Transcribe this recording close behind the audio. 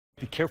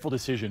The careful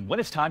decision when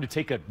it's time to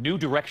take a new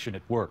direction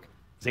at work.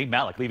 Zayn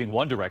Malik leaving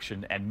one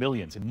direction and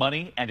millions in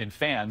money and in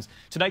fans.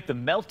 Tonight, the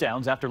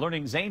meltdowns after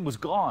learning Zayn was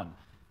gone.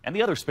 And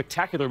the other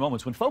spectacular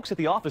moments when folks at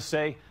the office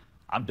say,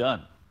 I'm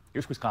done.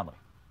 Here's Chris Conley.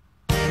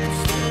 The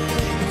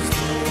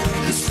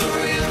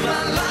story of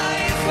my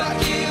life,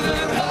 I give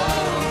it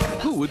all.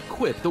 Who would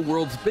quit the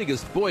world's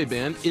biggest boy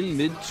band in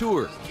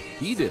mid-tour?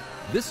 He did.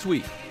 This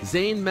week,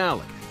 Zayn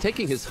Malik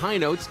taking his high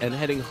notes and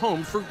heading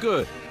home for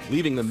good,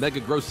 leaving the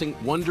mega-grossing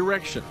One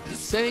Direction,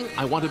 saying,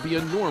 I want to be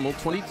a normal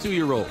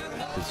 22-year-old.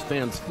 His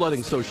fans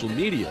flooding social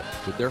media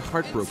with their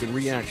heartbroken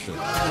reactions.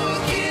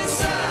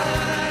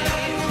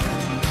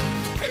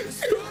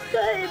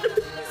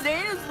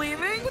 Zayn is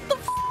leaving? What the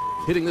f?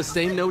 Hitting the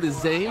same note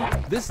as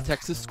Zayn, this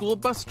Texas school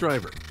bus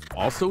driver,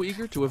 also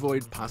eager to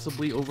avoid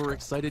possibly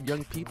overexcited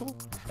young people,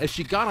 as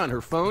she got on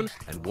her phone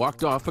and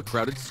walked off a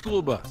crowded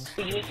school bus.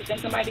 You need to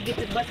send somebody to get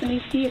this bus and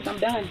these kids. I'm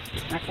done.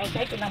 I can't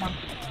take it no more.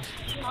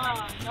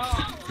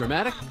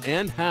 Dramatic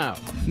and how.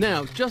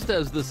 Now, just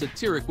as the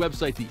satiric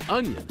website The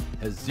Onion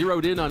has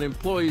zeroed in on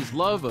employees'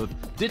 love of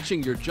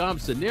ditching your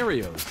job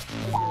scenarios,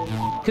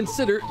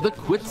 consider the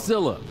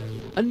Quitzilla,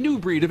 a new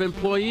breed of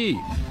employee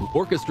who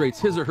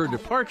orchestrates his or her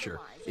departure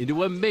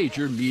into a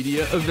major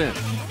media event.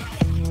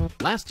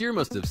 Last year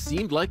must have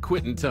seemed like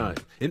quitting time.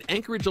 In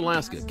Anchorage,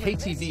 Alaska,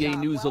 KTVA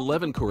News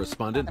 11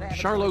 correspondent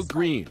Charlotte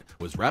Green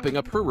was wrapping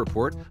up her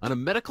report on a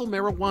medical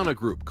marijuana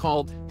group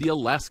called the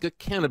Alaska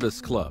Cannabis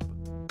Club.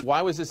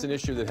 Why was this an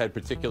issue that had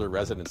particular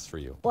resonance for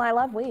you? Well, I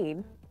love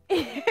weed.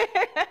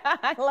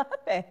 I love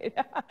it.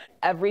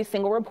 Every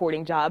single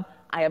reporting job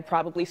I have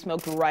probably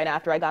smoked right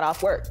after I got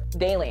off work,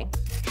 daily.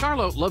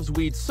 Charlotte loves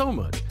weed so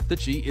much that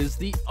she is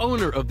the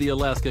owner of the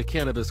Alaska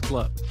Cannabis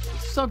Club, the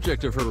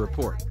subject of her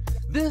report.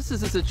 This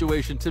is a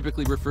situation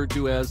typically referred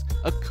to as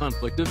a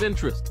conflict of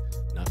interest,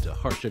 not to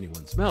harsh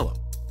anyone's mellow.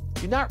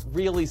 You're not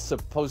really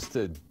supposed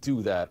to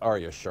do that, are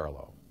you,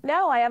 Charlotte?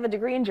 No, I have a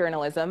degree in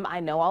journalism. I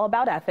know all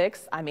about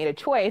ethics. I made a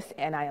choice,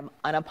 and I am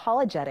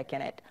unapologetic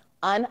in it.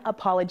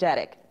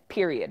 Unapologetic,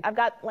 period. I've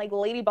got, like,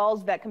 lady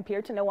balls that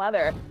compare to no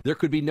other. There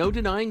could be no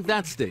denying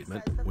that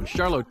statement when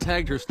Charlotte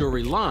tagged her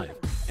story live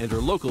and her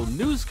local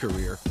news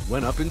career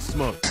went up in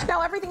smoke.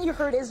 Now, everything you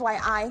heard is why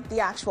I, the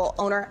actual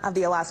owner of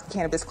the Alaska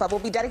Cannabis Club, will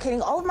be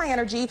dedicating all of my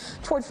energy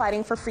toward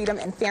fighting for freedom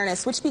and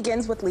fairness, which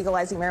begins with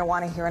legalizing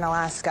marijuana here in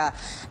Alaska.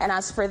 And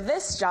as for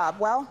this job,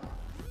 well,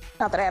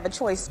 not that I have a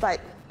choice,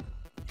 but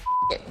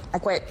I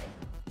quit.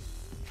 I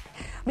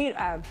mean,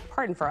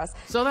 pardon for us.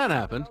 So that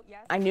happened.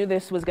 I knew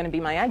this was going to be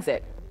my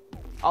exit.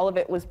 All of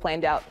it was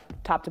planned out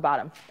top to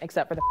bottom,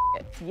 except for the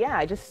Yeah,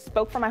 I just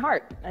spoke from my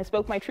heart. I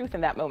spoke my truth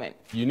in that moment.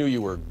 You knew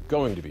you were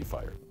going to be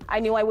fired. I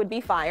knew I would be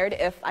fired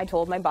if I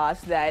told my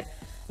boss that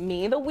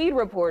me, the weed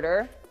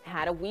reporter,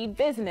 had a weed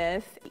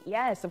business.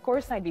 Yes, of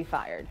course I'd be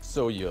fired.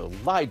 So you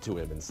lied to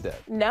him instead.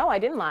 No, I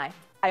didn't lie.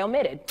 I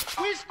omitted.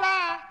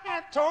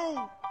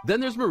 Then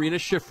there's Marina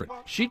Schifrin.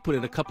 She'd put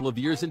in a couple of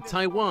years in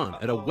Taiwan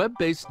at a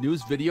web-based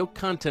news video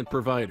content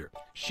provider.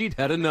 She'd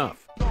had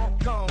enough.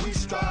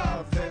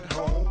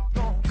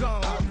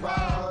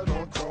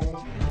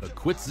 The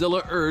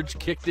Quitzilla urge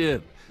kicked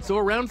in. So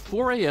around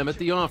 4 a.m. at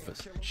the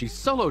office, she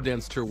solo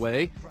danced her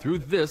way through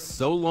this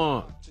so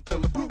long.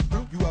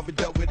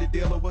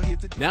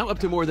 Now up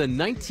to more than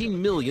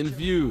 19 million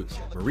views.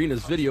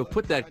 Marina's video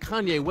put that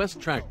Kanye West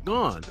track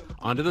Gone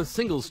onto the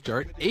singles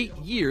chart 8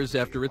 years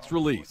after its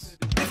release.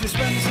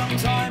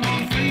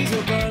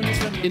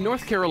 In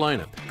North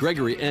Carolina,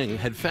 Gregory Eng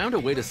had found a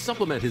way to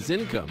supplement his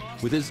income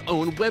with his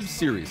own web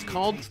series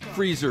called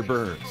Freezer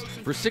Burns.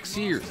 For 6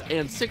 years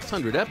and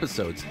 600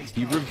 episodes,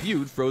 he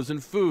reviewed frozen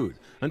food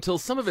until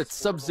some of its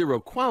sub-zero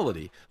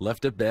quality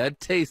left a bad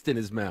taste in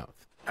his mouth.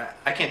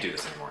 I can't do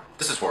this anymore.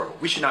 This is horrible.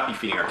 We should not be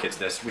feeding our kids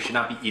this. We should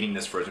not be eating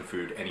this frozen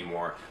food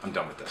anymore. I'm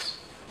done with this.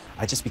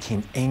 I just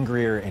became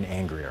angrier and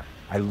angrier.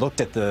 I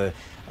looked at the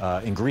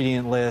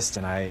ingredient list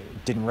and I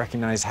didn't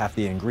recognize half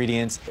the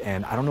ingredients,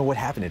 and I don't know what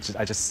happened.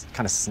 I just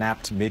kind of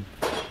snapped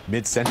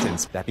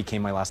mid-sentence. That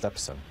became my last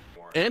episode.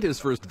 And his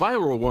first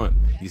viral one.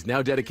 He's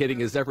now dedicating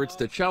his efforts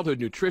to childhood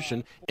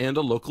nutrition and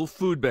a local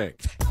food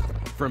bank.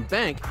 From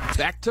bank,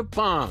 back to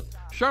bong.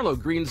 Charlotte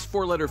Green's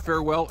 4-letter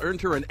farewell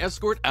earned her an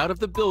escort out of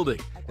the building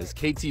as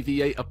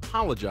KTVA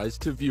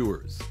apologized to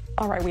viewers.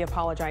 All right, we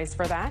apologize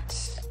for that.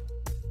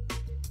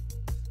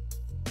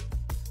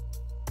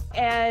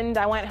 And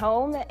I went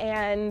home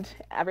and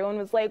everyone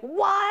was like,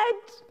 what?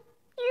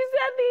 You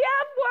said the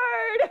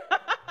F-word!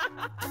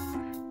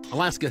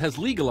 Alaska has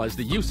legalized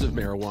the use of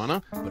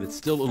marijuana, but it's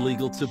still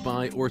illegal to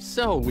buy or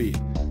sell weed.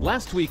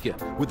 Last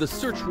weekend, with a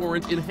search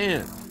warrant in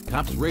hand,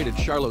 cops raided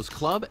Charlotte's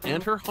club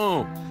and her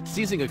home,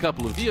 seizing a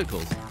couple of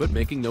vehicles, but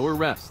making no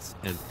arrests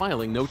and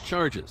filing no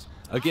charges.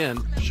 Again,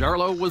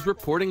 Charlotte was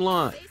reporting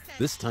live,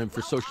 this time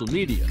for social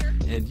media,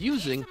 and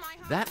using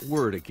that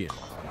word again.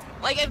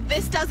 Like, if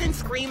this doesn't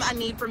scream a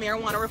need for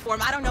marijuana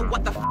reform, I don't know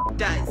what the f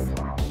does.